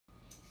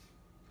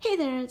Hey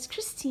there, it's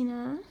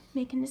Christina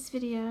making this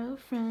video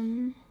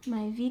from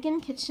my vegan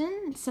kitchen.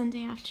 It's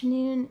Sunday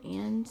afternoon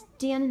and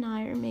Dan and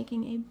I are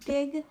making a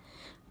big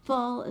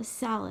bowl of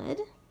salad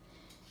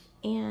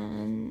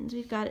and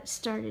we've got it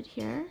started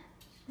here,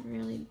 a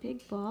really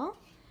big bowl,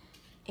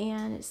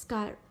 and it's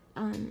got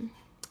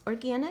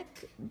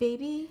organic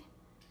baby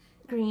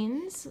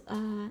greens,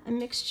 a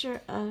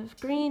mixture of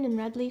green and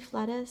red leaf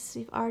lettuce.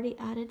 We've already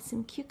added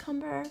some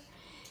cucumber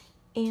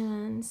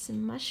and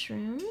some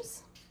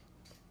mushrooms.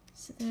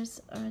 So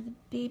there's the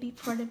baby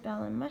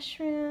portobello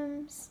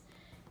mushrooms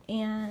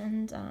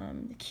and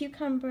the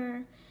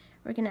cucumber.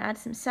 We're going to add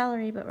some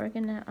celery, but we're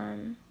going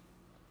to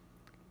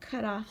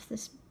cut off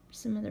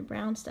some of the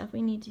brown stuff.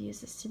 We need to use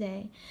this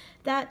today.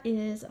 That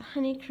is a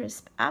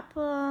Honeycrisp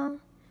apple.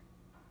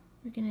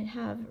 We're going to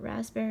have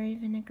raspberry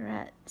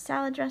vinaigrette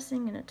salad dressing.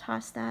 I'm going to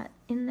toss that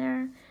in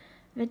there.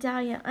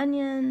 Vidalia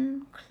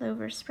onion,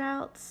 clover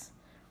sprouts,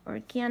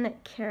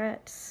 organic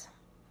carrots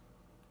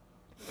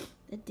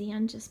that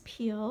Dan just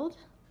peeled.